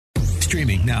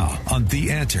Streaming now on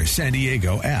The Answer San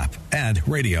Diego app and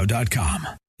radio.com.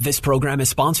 This program is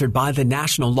sponsored by the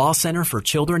National Law Center for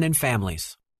Children and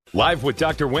Families. Live with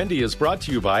Dr. Wendy is brought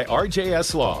to you by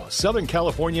RJS Law, Southern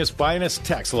California's finest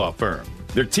tax law firm.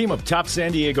 Their team of top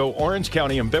San Diego, Orange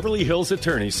County, and Beverly Hills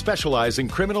attorneys specialize in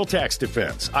criminal tax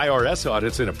defense, IRS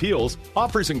audits and appeals,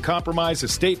 offers and compromise,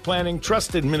 estate planning,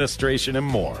 trust administration, and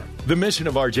more. The mission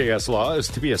of RJS Law is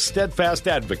to be a steadfast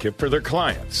advocate for their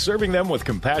clients, serving them with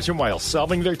compassion while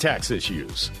solving their tax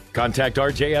issues. Contact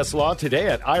RJS Law today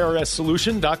at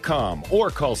irssolution.com or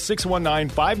call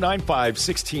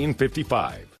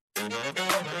 619-595-1655.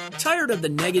 Tired of the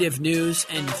negative news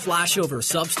and flashover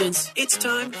substance? It's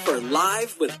time for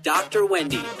Live with Dr.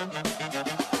 Wendy.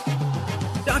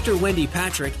 Dr. Wendy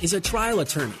Patrick is a trial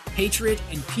attorney, patriot,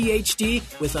 and PhD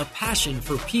with a passion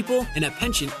for people and a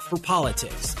penchant for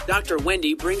politics. Dr.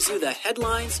 Wendy brings you the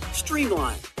headlines,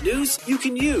 streamlined news you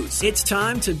can use. It's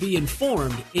time to be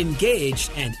informed,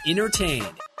 engaged, and entertained.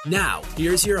 Now,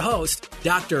 here's your host,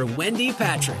 Dr. Wendy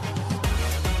Patrick.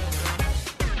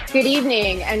 Good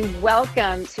evening and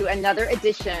welcome to another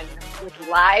edition with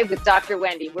Live with Dr.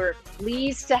 Wendy. We're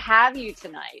pleased to have you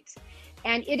tonight.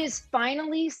 And it is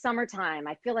finally summertime.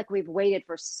 I feel like we've waited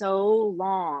for so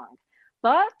long.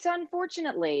 But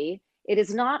unfortunately, it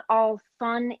is not all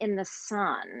fun in the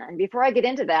sun. And before I get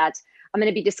into that, I'm going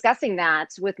to be discussing that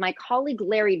with my colleague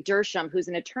Larry Dersham, who's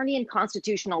an attorney and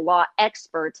constitutional law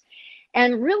expert,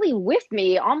 and really with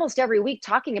me almost every week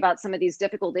talking about some of these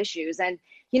difficult issues. And,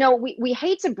 you know, we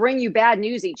hate to bring you bad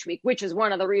news each week, which is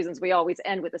one of the reasons we always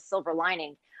end with a silver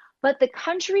lining. But the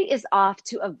country is off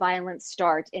to a violent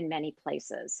start in many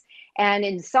places. And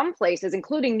in some places,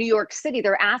 including New York City,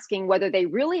 they're asking whether they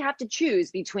really have to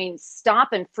choose between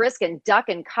stop and frisk and duck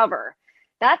and cover.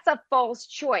 That's a false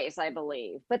choice, I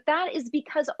believe. But that is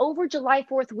because over July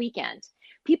 4th weekend,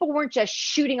 people weren't just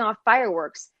shooting off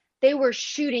fireworks. They were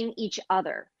shooting each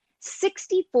other.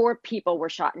 64 people were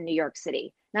shot in New York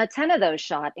City. Now, 10 of those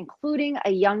shot, including a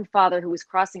young father who was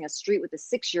crossing a street with a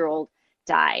 6-year-old,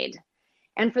 died.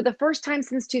 And for the first time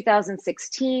since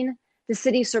 2016, the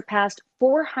city surpassed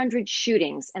 400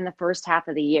 shootings in the first half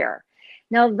of the year.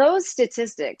 Now, those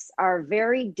statistics are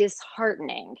very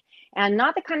disheartening and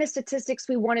not the kind of statistics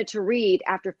we wanted to read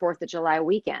after 4th of July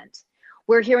weekend.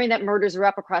 We're hearing that murders are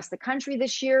up across the country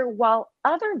this year, while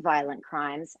other violent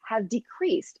crimes have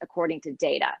decreased, according to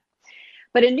data.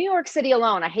 But in New York City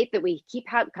alone, I hate that we keep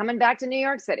coming back to New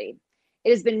York City.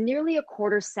 It has been nearly a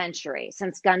quarter century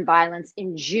since gun violence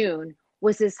in June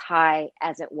was as high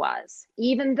as it was,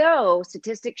 even though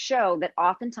statistics show that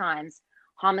oftentimes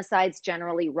homicides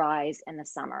generally rise in the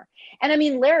summer. And I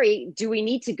mean, Larry, do we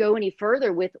need to go any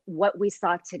further with what we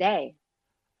saw today?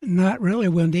 Not really,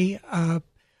 Wendy.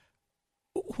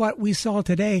 What we saw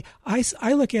today,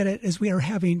 I look at it as we are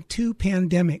having two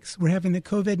pandemics. We're having the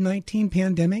COVID-19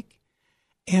 pandemic,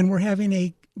 and we're having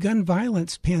a gun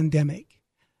violence pandemic.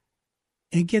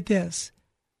 And get this,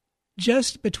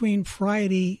 just between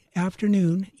Friday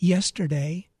afternoon,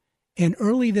 yesterday, and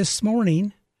early this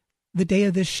morning, the day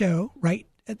of this show, right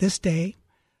at this day,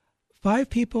 5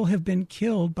 people have been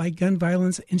killed by gun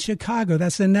violence in Chicago.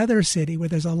 That's another city where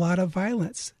there's a lot of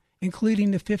violence,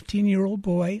 including the 15-year-old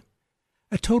boy.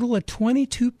 A total of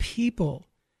 22 people,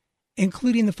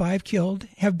 including the 5 killed,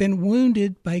 have been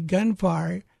wounded by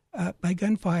gunfire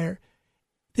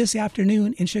this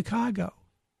afternoon in Chicago.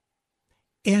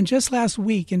 And just last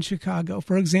week in Chicago,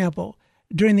 for example,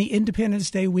 during the Independence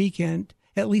Day weekend,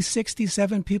 at least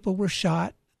 67 people were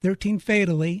shot, 13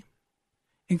 fatally,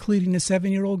 including a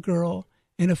 7-year-old girl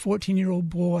and a 14-year-old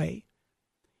boy.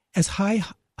 As high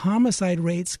homicide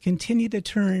rates continue to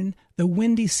turn the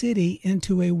Windy City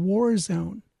into a war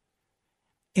zone.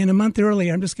 And a month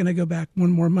earlier, I'm just going to go back one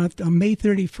more month, on May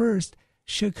 31st,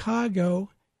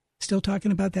 Chicago, still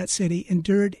talking about that city,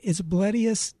 endured its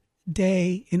bloodiest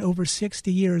day in over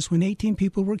 60 years when 18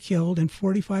 people were killed and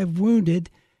 45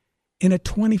 wounded in a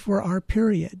 24-hour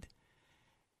period.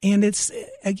 And it's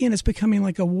becoming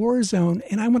like a war zone.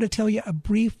 And I want to tell you a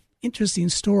brief, interesting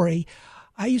story.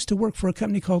 I used to work for a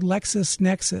company called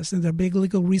LexisNexis, and they're a big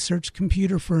legal research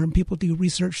computer firm. People do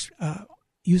research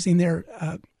using their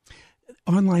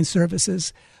online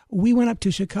services. We went up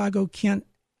to Chicago Kent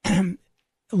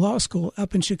Law School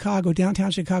up in Chicago,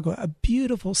 downtown Chicago, a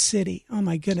beautiful city. Oh,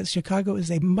 my goodness. Chicago is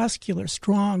a muscular,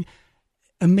 strong,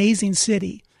 amazing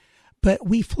city. But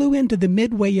we flew into the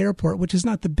Midway Airport, which is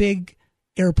not the big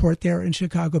airport there in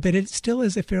Chicago, but it still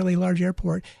is a fairly large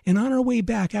airport. And on our way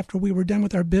back, after we were done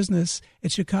with our business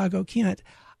at Chicago Kent,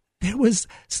 there was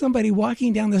somebody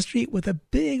walking down the street with a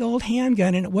big old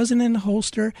handgun, and it wasn't in a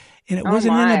holster, and it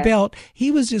wasn't in a belt.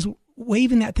 He was just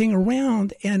waving that thing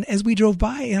around. And as we drove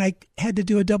by, and I had to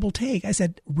do a double take, I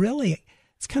said, really?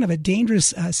 It's kind of a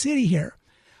dangerous city here.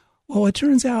 Well, it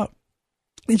turns out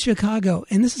in Chicago,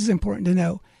 and this is important to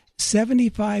know,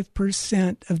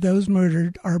 75% of those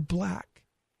murdered are black,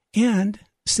 and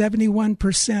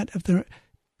 71% of the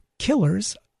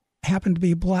killers happen to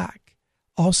be black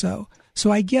also.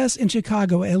 So I guess in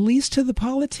Chicago, at least to the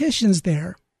politicians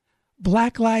there,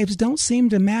 black lives don't seem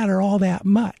to matter all that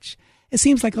much. It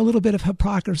seems like a little bit of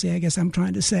hypocrisy, I guess I'm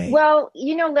trying to say. Well,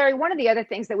 Larry, one of the other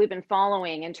things that we've been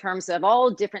following in terms of all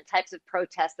different types of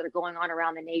protests that are going on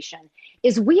around the nation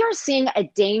is we are seeing a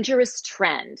dangerous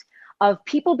trend of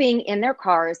people being in their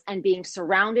cars and being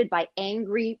surrounded by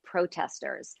angry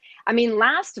protesters. I mean,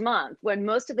 last month, when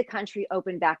most of the country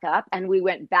opened back up and we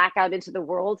went back out into the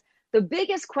world, the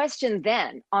biggest question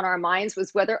then on our minds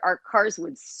was whether our cars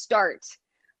would start.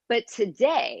 But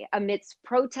today, amidst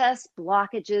protests,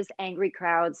 blockages, angry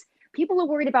crowds, people are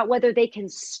worried about whether they can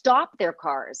stop their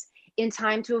cars in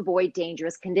time to avoid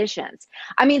dangerous conditions.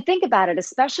 I mean, think about it,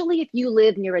 especially if you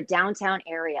live near a downtown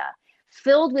area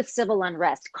filled with civil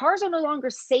unrest. Cars are no longer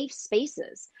safe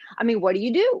spaces. I mean, what do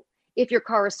you do if your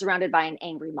car is surrounded by an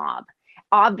angry mob?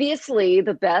 Obviously,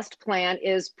 the best plan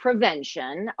is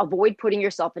prevention. Avoid putting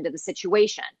yourself into the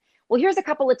situation. Well, here's a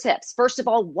couple of tips. First of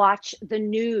all, watch the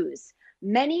news.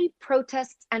 Many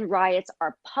protests and riots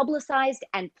are publicized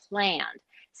and planned.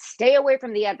 Stay away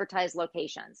from the advertised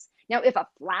locations. Now, if a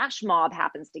flash mob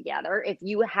happens together, if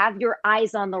you have your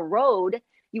eyes on the road,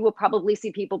 you will probably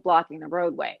see people blocking the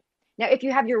roadway. Now, if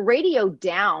you have your radio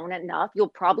down enough, you'll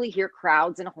probably hear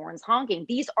crowds and horns honking.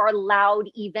 These are loud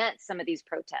events, some of these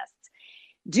protests.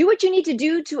 Do what you need to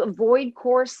do to avoid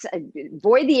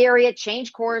the area,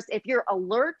 change course. If you're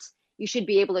alert, you should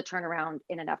be able to turn around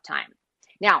in enough time.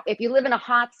 Now, if you live in a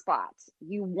hot spot,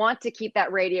 you want to keep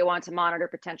that radio on to monitor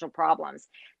potential problems.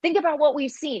 Think about what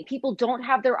we've seen. People don't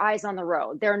have their eyes on the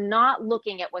road. They're not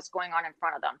looking at what's going on in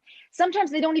front of them. Sometimes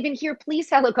they don't even hear police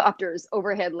helicopters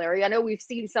overhead, Larry. I know we've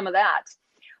seen some of that.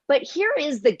 But here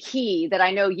is the key that I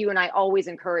know you and I always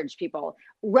encourage people.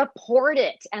 Report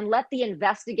it and let the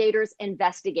investigators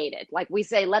investigate it. Like we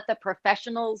say, let the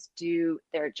professionals do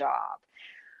their job.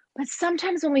 But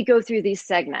sometimes when we go through these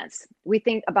segments, we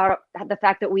think about the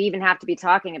fact that we even have to be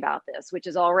talking about this, which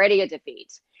is already a defeat.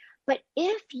 But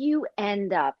if you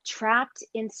end up trapped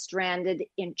and stranded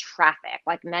in traffic,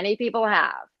 like many people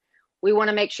have, we want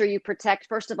to make sure you protect,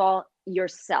 first of all,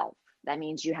 yourself. That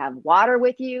means you have water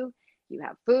with you, you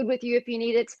have food with you if you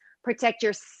need it. Protect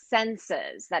your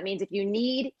senses. That means if you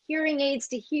need hearing aids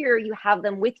to hear, you have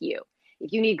them with you.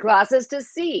 If you need glasses to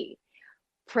see,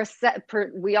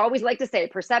 we always like to say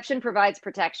perception provides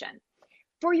protection.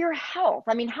 For your health,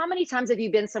 I mean, how many times have you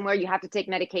been somewhere you have to take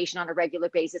medication on a regular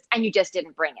basis and you just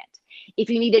didn't bring it? If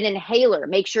you need an inhaler,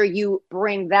 make sure you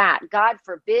bring that. God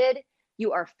forbid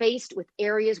you are faced with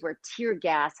areas where tear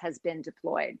gas has been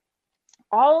deployed.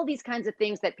 All these kinds of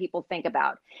things that people think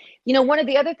about. One of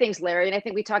the other things, Larry, and I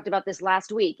think we talked about this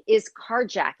last week, is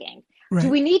carjacking. Right. Do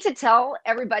we need to tell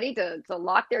everybody to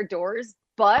lock their doors?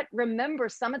 But remember,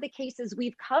 some of the cases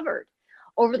we've covered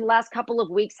over the last couple of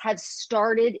weeks have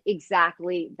started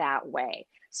exactly that way.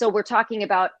 So we're talking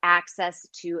about access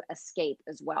to escape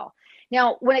as well.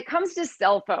 Now, when it comes to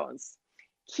cell phones,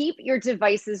 keep your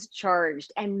devices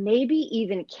charged and maybe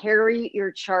even carry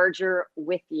your charger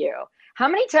with you. How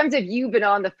many times have you been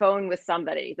on the phone with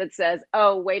somebody that says,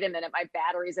 oh, wait a minute, my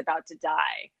battery's about to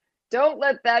die? Don't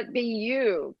let that be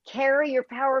you. Carry your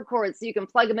power cords so you can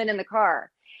plug them in the car.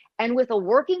 And with a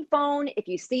working phone, if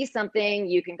you see something,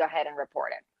 you can go ahead and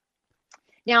report it.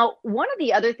 Now, one of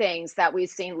the other things that we've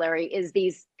seen, Larry, is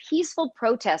these peaceful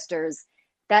protesters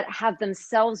that have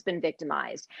themselves been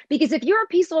victimized. Because if you're a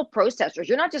peaceful protester,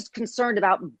 you're not just concerned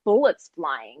about bullets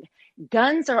flying.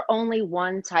 Guns are only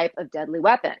one type of deadly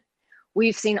weapon.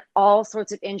 We've seen all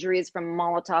sorts of injuries from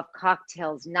Molotov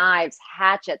cocktails, knives,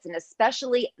 hatchets, and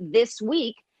especially this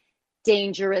week,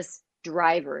 dangerous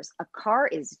drivers. A car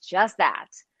is just that.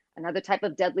 Another type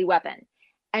of deadly weapon.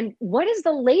 And what is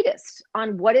the latest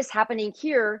on what is happening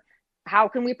here? How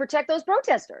can we protect those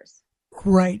protesters?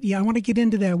 Right. Yeah, I want to get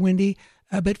into that, Wendy.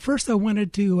 But first, I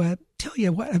wanted to tell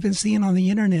you what I've been seeing on the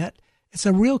internet. It's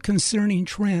a real concerning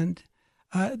trend.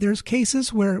 There's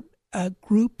cases where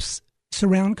groups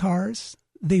surround cars,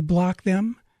 they block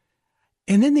them,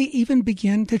 and then they even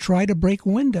begin to try to break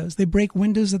windows. They break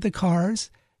windows of the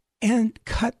cars and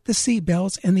cut the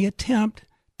seatbelts in the attempt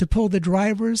to pull the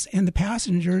drivers and the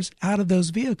passengers out of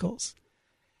those vehicles.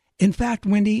 In fact,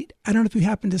 Wendy, I don't know if you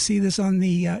happen to see this on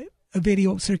the a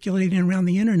video circulating around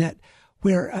the internet,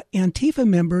 where Antifa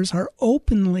members are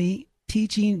openly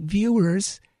teaching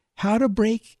viewers how to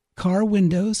break car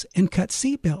windows, and cut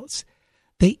seatbelts.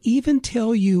 They even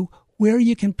tell you where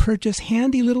you can purchase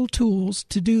handy little tools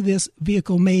to do this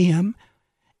vehicle mayhem,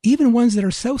 even ones that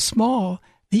are so small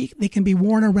they can be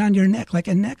worn around your neck like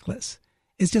a necklace.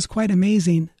 It's just quite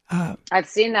amazing. I've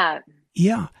seen that.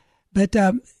 Yeah, but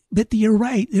you're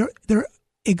right.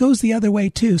 It goes the other way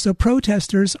too. So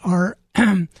protesters are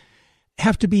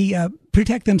have to be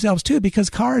protect themselves too, because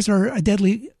cars are a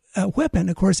deadly weapon.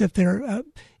 Of course, if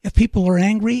people are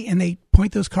angry and they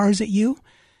point those cars at you,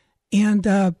 and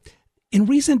in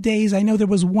recent days, I know there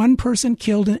was one person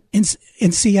killed in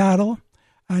Seattle.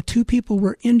 2 people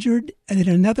were injured in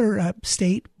another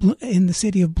state, in the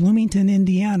city of Bloomington,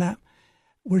 Indiana,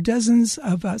 where dozens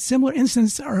of similar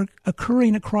incidents are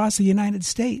occurring across the United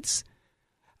States.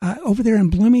 Over there in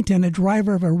Bloomington, a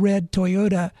driver of a red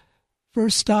Toyota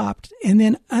first stopped and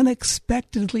then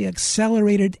unexpectedly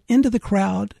accelerated into the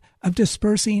crowd of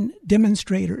dispersing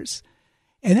demonstrators.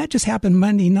 And that just happened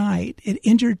Monday night. It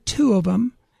injured 2 of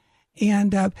them.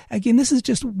 And again, this is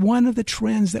just one of the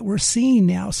trends that we're seeing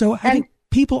now. So I think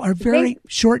people are very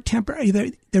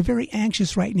short-tempered. They're very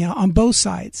anxious right now on both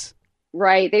sides.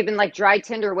 Right. They've been like dry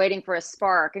tinder waiting for a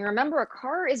spark. And remember, a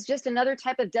car is just another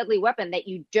type of deadly weapon that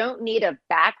you don't need a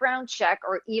background check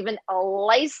or even a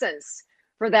license,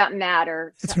 for that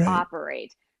matter, to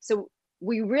operate. So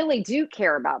we really do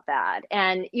care about that.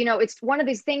 And, it's one of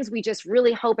these things we just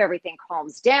really hope everything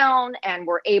calms down and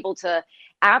we're able to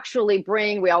actually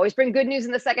we always bring good news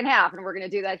in the second half, and we're going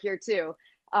to do that here too.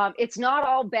 It's not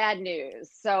all bad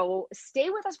news. So stay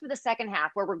with us for the second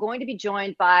half, where we're going to be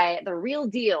joined by the real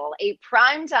deal, a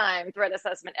primetime threat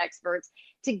assessment experts,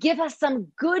 to give us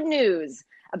some good news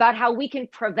about how we can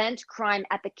prevent crime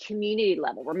at the community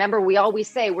level. Remember, we always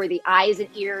say we're the eyes and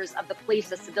ears of the Police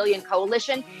to Civilian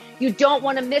Coalition. You don't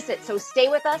want to miss it. So stay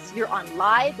with us. You're on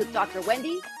Live with Dr.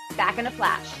 Wendy. Back in a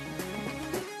flash.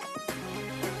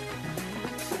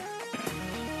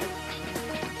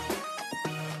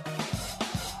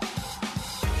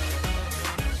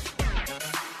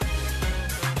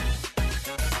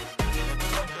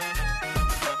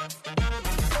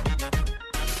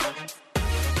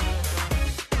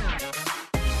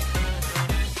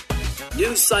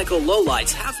 News cycle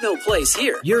lowlights have no place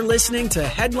here. You're listening to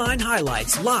Headline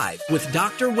Highlights live with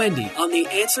Dr. Wendy on The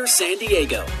Answer San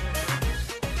Diego.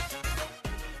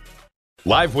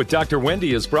 Live with Dr.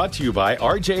 Wendy is brought to you by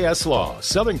RJS Law,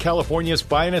 Southern California's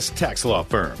finest tax law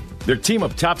firm. Their team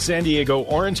of top San Diego,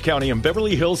 Orange County, and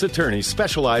Beverly Hills attorneys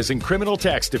specialize in criminal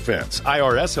tax defense,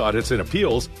 IRS audits and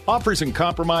appeals, offers and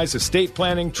compromise, estate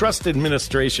planning, trust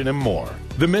administration, and more.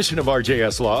 The mission of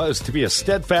RJS Law is to be a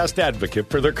steadfast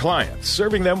advocate for their clients,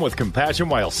 serving them with compassion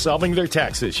while solving their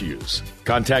tax issues.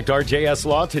 Contact RJS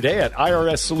Law today at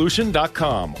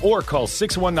irssolution.com or call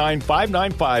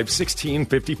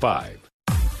 619-595-1655.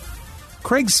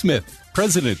 Craig Smith,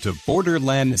 president of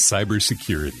Borderland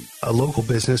Cybersecurity. A local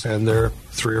business and their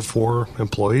 3 or 4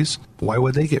 employees, why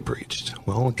would they get breached?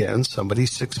 Well, again, somebody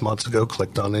 6 months ago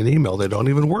clicked on an email. They don't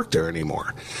even work there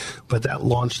anymore. But that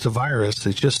launched a virus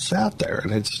that just sat there,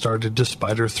 and it started to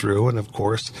spider through, and of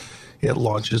course, it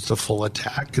launches the full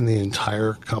attack, and the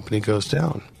entire company goes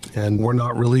down. And we're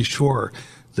not really sure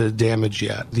the damage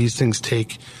yet. These things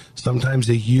take sometimes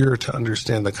a year to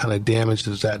understand the kind of damage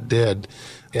that did.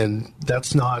 And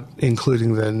that's not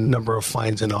including the number of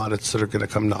fines and audits that are going to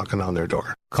come knocking on their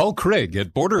door. Call Craig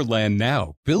at Borderland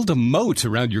now. Build a moat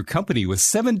around your company with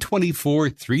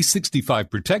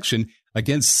 724-365 protection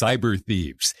against cyber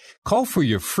thieves. Call for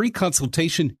your free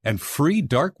consultation and free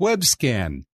dark web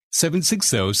scan.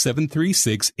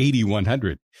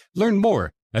 760-736-8100. Learn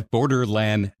more at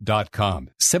borderland.com.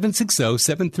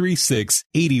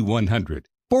 760-736-8100.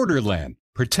 Borderland,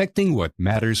 protecting what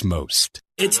matters most.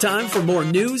 It's time for more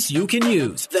news you can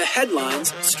use. The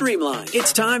headlines streamlined.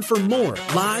 It's time for more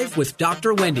Live with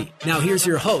Dr. Wendy. Now here's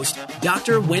your host,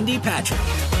 Dr. Wendy Patrick.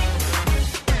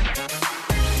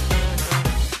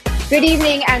 Good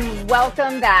evening and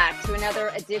welcome back to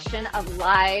another edition of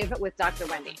Live with Dr.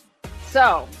 Wendy.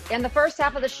 So, in the first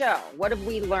half of the show, what have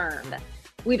we learned?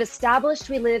 We've established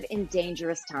we live in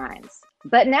dangerous times.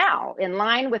 But now, in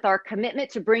line with our commitment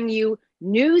to bring you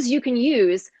news you can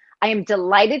use, I am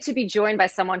delighted to be joined by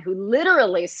someone who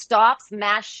literally stops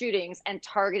mass shootings and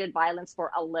targeted violence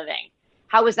for a living.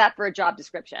 How is that for a job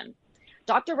description?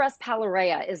 Dr. Russ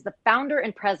Palareya is the founder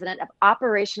and president of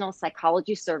Operational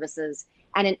Psychology Services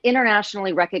and an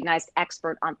internationally recognized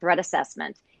expert on threat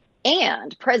assessment,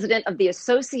 and president of the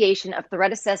Association of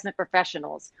Threat Assessment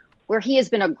Professionals, where he has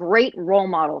been a great role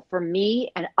model for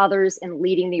me and others in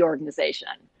leading the organization.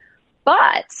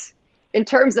 But in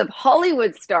terms of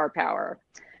Hollywood star power,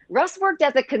 Russ worked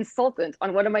as a consultant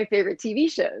on one of my favorite TV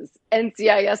shows,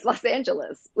 NCIS Los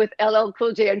Angeles, with LL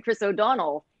Cool J and Chris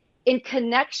O'Donnell, in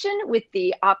connection with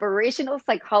the operational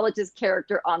psychologist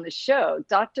character on the show,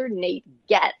 Dr. Nate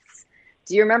Getz.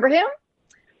 Do you remember him?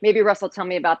 Maybe Russ will tell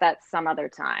me about that some other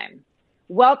time.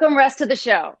 Welcome, Russ, to the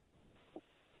show.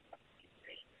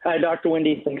 Hi, Dr.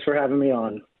 Wendy. Thanks for having me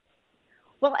on.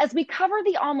 Well, as we cover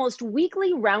the almost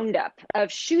weekly roundup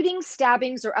of shootings,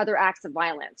 stabbings, or other acts of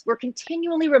violence, we're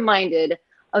continually reminded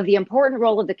of the important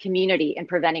role of the community in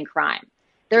preventing crime.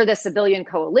 They're the civilian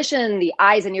coalition, the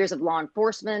eyes and ears of law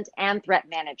enforcement, and threat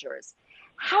managers.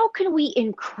 How can we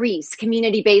increase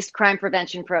community-based crime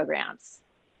prevention programs?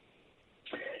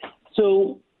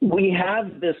 So we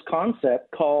have this concept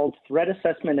called threat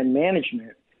assessment and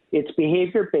management. It's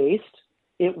behavior-based.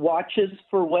 It watches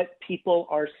for what people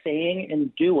are saying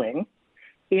and doing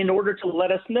in order to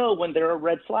let us know when there are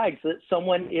red flags that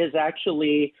someone is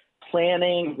actually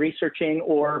planning, researching,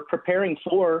 or preparing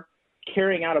for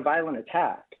carrying out a violent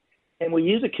attack. And we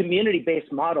use a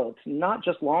community-based model. It's not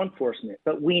just law enforcement,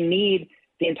 but we need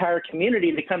the entire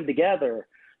community to come together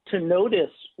to notice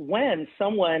when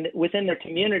someone within their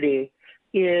community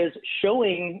is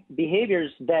showing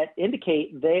behaviors that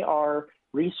indicate they are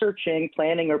researching,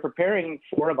 planning, or preparing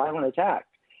for a violent attack.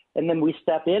 And then we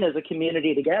step in as a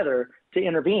community together to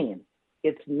intervene.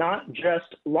 It's not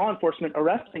just law enforcement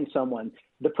arresting someone.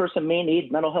 The person may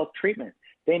need mental health treatment.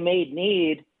 They may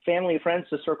need family and friends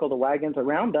to circle the wagons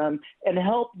around them and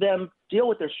help them deal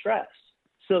with their stress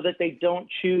so that they don't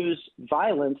choose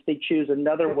violence. They choose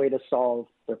another way to solve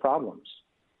their problems.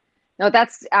 No,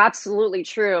 that's absolutely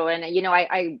true. And, you know,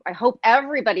 I hope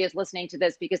everybody is listening to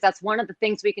this because that's one of the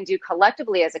things we can do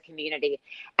collectively as a community.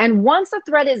 And once a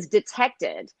threat is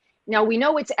detected, now we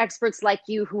know it's experts like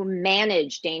you who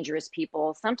manage dangerous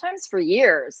people, sometimes for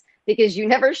years, because you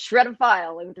never shred a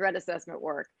file in threat assessment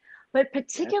work. But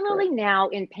particularly now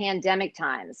in pandemic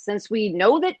times, since we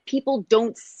know that people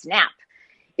don't snap,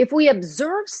 if we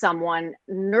observe someone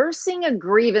nursing a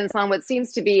grievance on what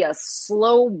seems to be a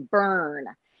slow burn,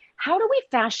 how do we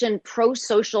fashion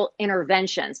pro-social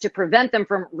interventions to prevent them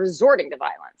from resorting to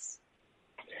violence?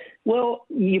 Well,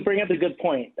 you bring up a good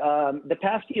point. The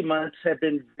past few months have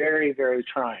been very, very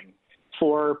trying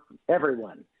for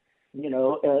everyone. You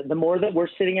know, the more that we're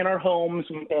sitting in our homes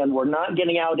and we're not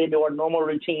getting out into our normal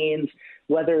routines,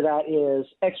 whether that is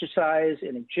exercise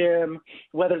in a gym,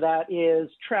 whether that is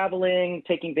traveling,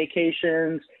 taking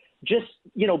vacations, just,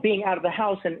 you know, being out of the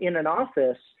house and in an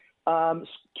office,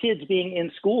 kids being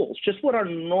in schools, just what our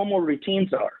normal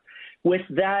routines are. With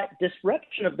that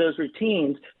disruption of those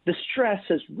routines, the stress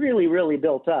has really, really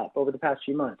built up over the past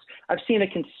few months. I've seen a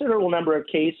considerable number of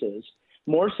cases,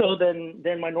 more so than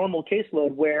my normal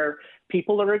caseload, where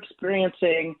people are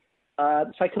experiencing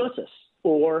psychosis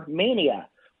or mania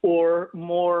or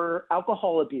more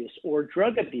alcohol abuse or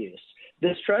drug abuse.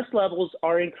 The stress levels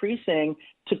are increasing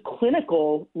to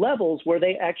clinical levels where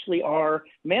they actually are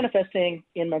manifesting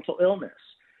in mental illness.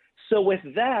 So with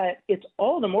that, it's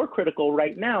all the more critical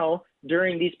right now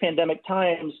during these pandemic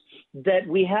times that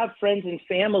we have friends and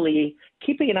family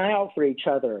keeping an eye out for each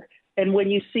other. And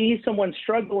when you see someone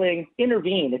struggling,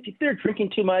 intervene. If they're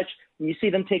drinking too much and you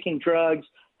see them taking drugs,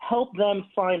 help them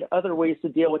find other ways to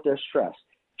deal with their stress.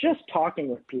 Just talking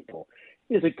with people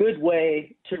is a good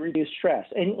way to reduce stress.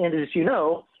 And as you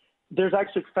know, there's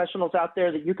actually professionals out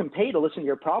there that you can pay to listen to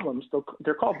your problems.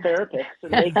 They're called therapists,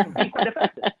 and they can be quite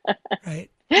effective. Right.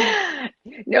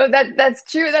 No, that's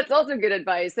true. That's also good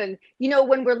advice. And, you know,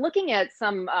 when we're looking at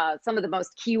some of the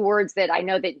most key words that I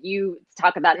know that you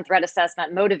talk about in threat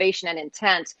assessment, motivation and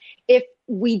intent, if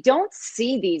we don't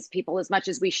see these people as much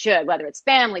as we should, whether it's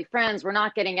family, friends, we're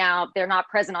not getting out, they're not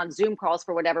present on Zoom calls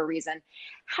for whatever reason,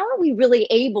 how are we really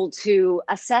able to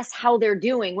assess how they're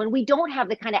doing when we don't have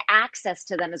the kind of access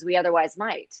to them as we otherwise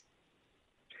might?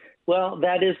 Well,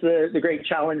 that is the great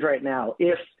challenge right now.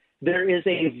 If there is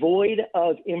a void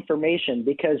of information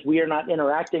because we are not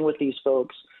interacting with these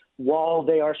folks while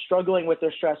they are struggling with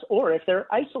their stress, or if they're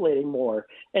isolating more.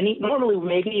 And normally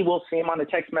maybe we'll see them on a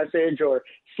text message or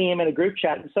see them in a group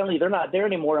chat, and suddenly they're not there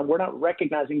anymore and we're not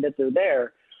recognizing that they're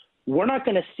there. We're not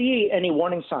going to see any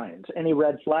warning signs, any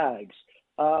red flags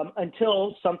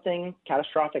until something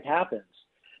catastrophic happens.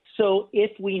 So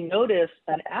if we notice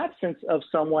an absence of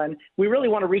someone, we really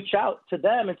want to reach out to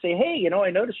them and say, hey, you know,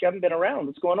 I noticed you haven't been around.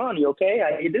 What's going on? You okay?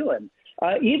 How you doing?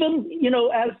 Even, you know,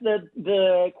 as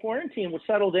the quarantine was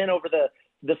settled in over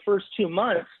the first 2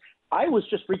 months, I was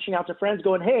just reaching out to friends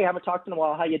going, hey, I haven't talked in a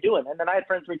while. How you doing? And then I had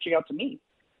friends reaching out to me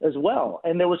as well.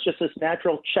 And there was just this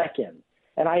natural check-in.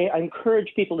 And I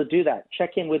encourage people to do that,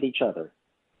 check in with each other.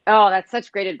 Oh, that's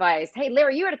such great advice. Hey,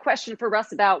 Larry, you had a question for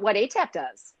Russ about what ATAP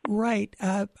does. Right.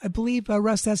 I believe,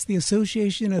 Russ, that's the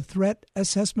Association of Threat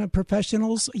Assessment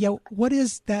Professionals. Yeah, what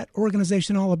is that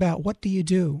organization all about? What do you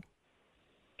do?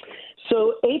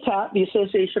 So ATAP, the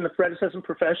Association of Threat Assessment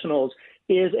Professionals,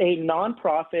 is a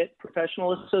nonprofit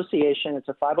professional association. It's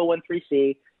a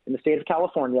 501(c)(3) in the state of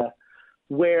California,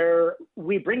 where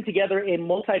we bring together a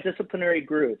multidisciplinary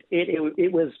group.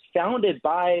 It was founded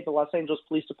by the Los Angeles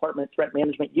Police Department Threat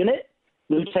Management Unit,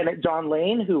 Lieutenant John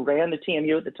Lane, who ran the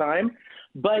TMU at the time,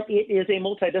 but it is a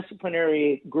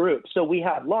multidisciplinary group. So we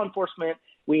have law enforcement,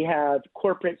 we have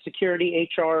corporate security,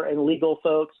 HR, and legal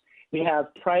folks, we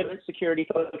have private security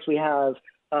folks, we have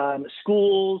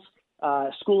schools,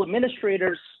 school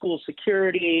administrators, school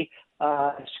security,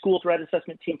 school threat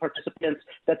assessment team participants,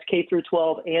 that's K through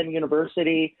 12 and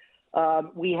university.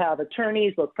 We have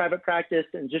attorneys, both private practice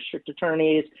and district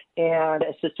attorneys and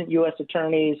assistant U.S.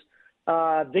 attorneys,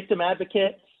 victim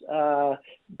advocates,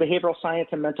 behavioral science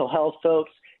and mental health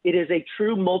folks. It is a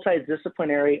true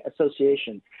multidisciplinary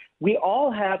association. We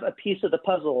all have a piece of the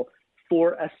puzzle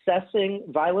for assessing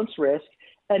violence risk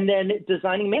and then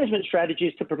designing management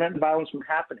strategies to prevent violence from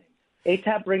happening.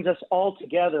 ATAP brings us all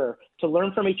together to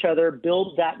learn from each other,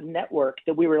 build that network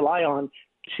that we rely on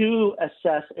to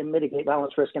assess and mitigate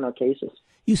violence risk in our cases.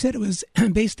 You said it was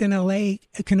based in L.A.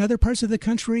 Can other parts of the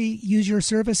country use your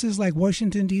services like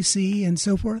Washington, D.C. and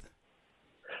so forth?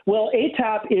 Well,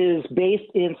 ATAP is based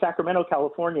in Sacramento,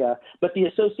 California, but the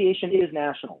association is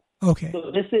national. Okay. So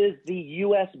this is the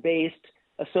U.S.-based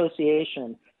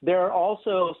association. There are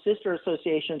also sister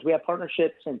associations. We have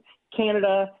partnerships in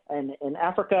Canada and in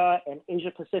Africa and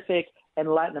Asia Pacific and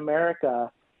Latin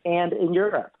America and in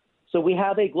Europe. So we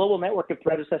have a global network of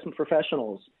threat assessment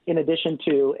professionals in addition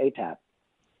to ATAP.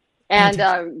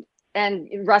 And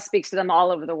Russ speaks to them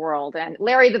all over the world. And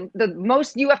Larry, the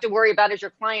most you have to worry about is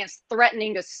your clients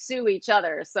threatening to sue each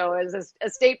other. So as a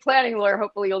estate planning lawyer,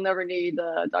 hopefully you'll never need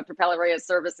Dr. Palarea's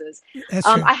services. That's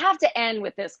true. I have to end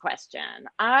with this question.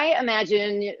 I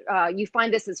imagine you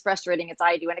find this as frustrating as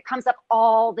I do, and it comes up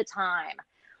all the time.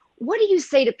 What do you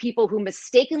say to people who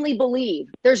mistakenly believe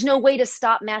there's no way to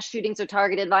stop mass shootings or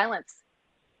targeted violence?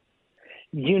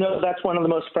 You know, that's one of the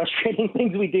most frustrating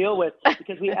things we deal with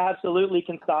because we absolutely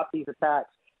can stop these attacks.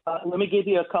 Let me give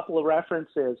you a couple of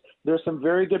references. There's some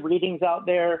very good readings out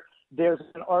there. There's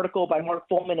an article by Mark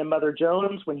Fullman and Mother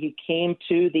Jones when he came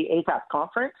to the ATAP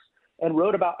conference and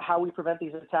wrote about how we prevent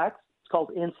these attacks. It's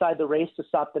called Inside the Race to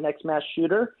Stop the Next Mass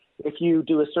Shooter. If you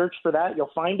do a search for that,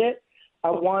 you'll find it. I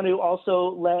want to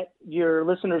also let your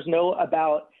listeners know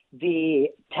about the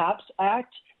TAPS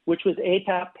Act, which was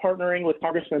ATAP partnering with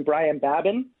Congressman Brian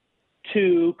Babin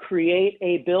to create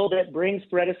a bill that brings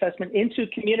threat assessment into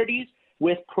communities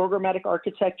with programmatic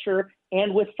architecture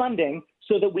and with funding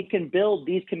so that we can build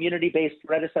these community-based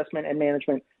threat assessment and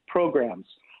management programs.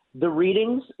 The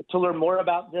readings to learn more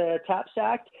about the TAPS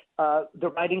Act,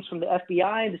 the writings from the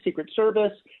FBI and the Secret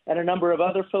Service and a number of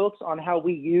other folks on how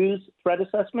we use threat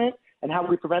assessment and how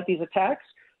we prevent these attacks,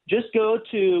 just go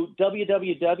to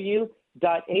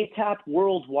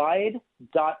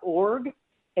www.atapworldwide.org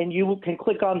and you can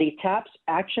click on the TAPS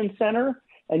Action Center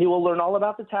and you will learn all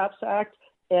about the TAPS Act,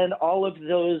 and all of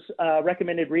those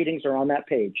recommended readings are on that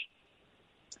page.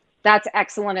 That's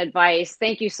excellent advice.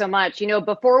 Thank you so much. You know,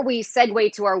 before we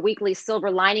segue to our weekly Silver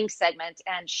Lining segment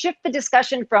and shift the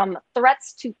discussion from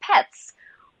threats to pets,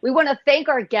 we want to thank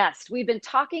our guest. We've been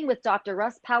talking with Dr.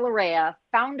 Russ Palarea,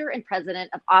 founder and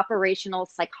president of Operational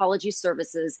Psychology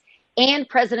Services and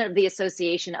president of the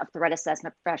Association of Threat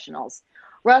Assessment Professionals.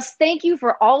 Russ, thank you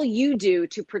for all you do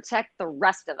to protect the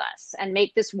rest of us and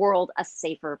make this world a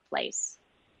safer place.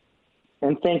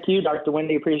 And thank you, Dr.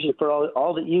 Wendy. Appreciate for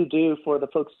all that you do for the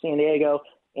folks of San Diego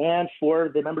and for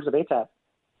the members of ATAP.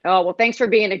 Oh, well, thanks for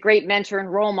being a great mentor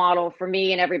and role model for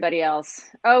me and everybody else.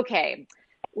 Okay.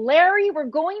 Larry, we're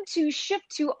going to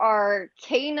shift to our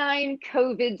K9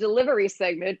 COVID delivery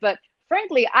segment, but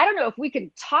frankly, I don't know if we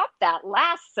can top that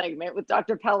last segment with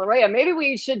Dr. Palarea. Maybe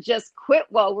we should just quit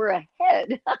while we're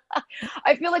ahead.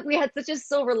 I feel like we had such a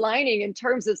silver lining in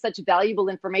terms of such valuable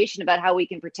information about how we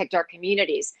can protect our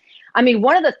communities. I mean,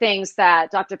 one of the things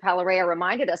that Dr. Palarea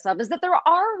reminded us of is that there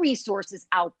are resources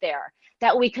out there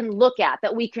that we can look at,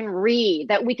 that we can read,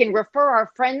 that we can refer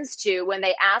our friends to when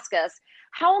they ask us,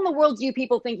 how in the world do you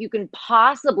people think you can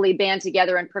possibly band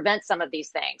together and prevent some of these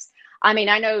things? I mean,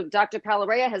 I know Dr.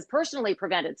 Palarea has personally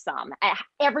prevented some.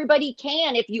 Everybody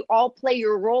can if you all play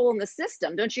your role in the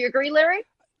system. Don't you agree, Larry?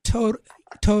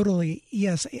 Totally.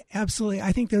 Yes, absolutely.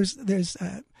 I think there's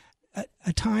a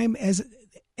time as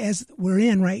as we're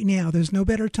in right now, there's no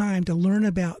better time to learn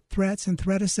about threats and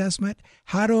threat assessment,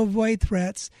 how to avoid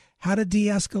threats, how to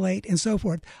de-escalate, and so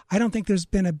forth. I don't think there's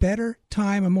been a better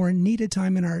time, a more needed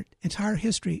time in our entire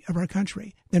history of our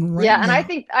country than right now. Yeah, and I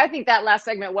think that last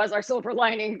segment was our silver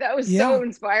lining. That was so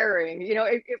inspiring. You know,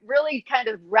 it really kind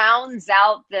of rounds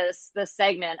out the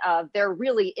segment of there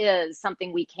really is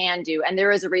something we can do, and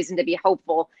there is a reason to be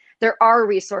hopeful. There are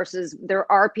resources.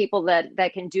 There are people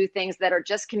that can do things that are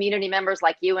just community members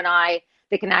like you and I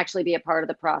that can actually be a part of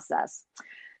the process.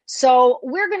 So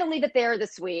we're going to leave it there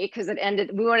this week because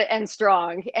we want to end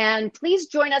strong. And please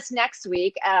join us next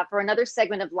week for another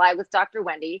segment of Live with Dr.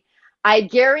 Wendy. I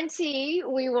guarantee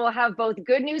we will have both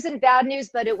good news and bad news,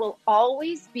 but it will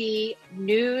always be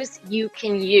news you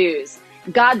can use.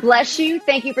 God bless you.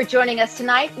 Thank you for joining us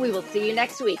tonight. We will see you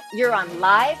next week. You're on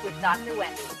Live with Dr.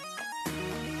 Wendy.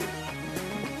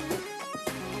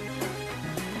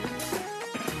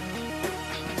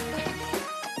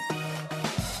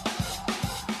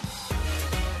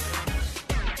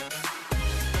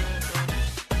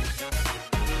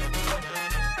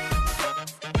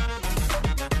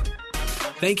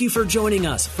 Thank you for joining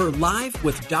us for Live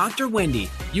with Dr. Wendy.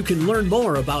 You can learn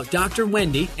more about Dr.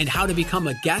 Wendy and how to become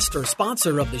a guest or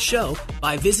sponsor of the show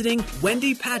by visiting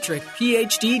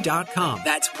wendypatrickphd.com.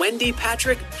 That's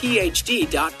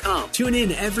wendypatrickphd.com. Tune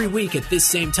in every week at this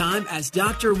same time as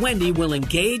Dr. Wendy will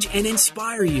engage and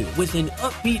inspire you with an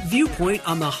upbeat viewpoint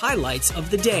on the highlights of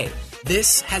the day.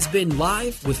 This has been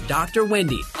Live with Dr.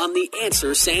 Wendy on The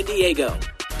Answer San Diego.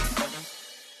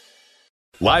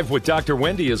 Live with Dr.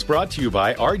 Wendy is brought to you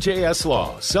by RJS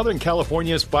Law, Southern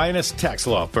California's finest tax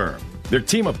law firm. Their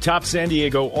team of top San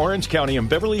Diego, Orange County, and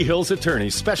Beverly Hills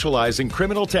attorneys specialize in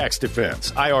criminal tax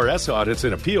defense, IRS audits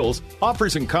and appeals,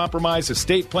 offers and compromise,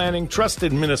 estate planning, trust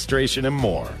administration, and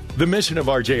more. The mission of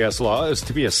RJS Law is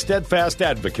to be a steadfast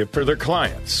advocate for their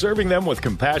clients, serving them with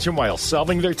compassion while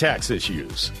solving their tax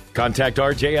issues. Contact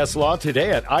RJS Law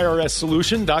today at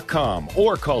irssolution.com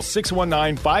or call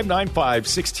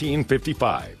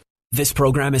 619-595-1655. This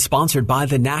program is sponsored by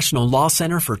the National Law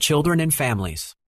Center for Children and Families.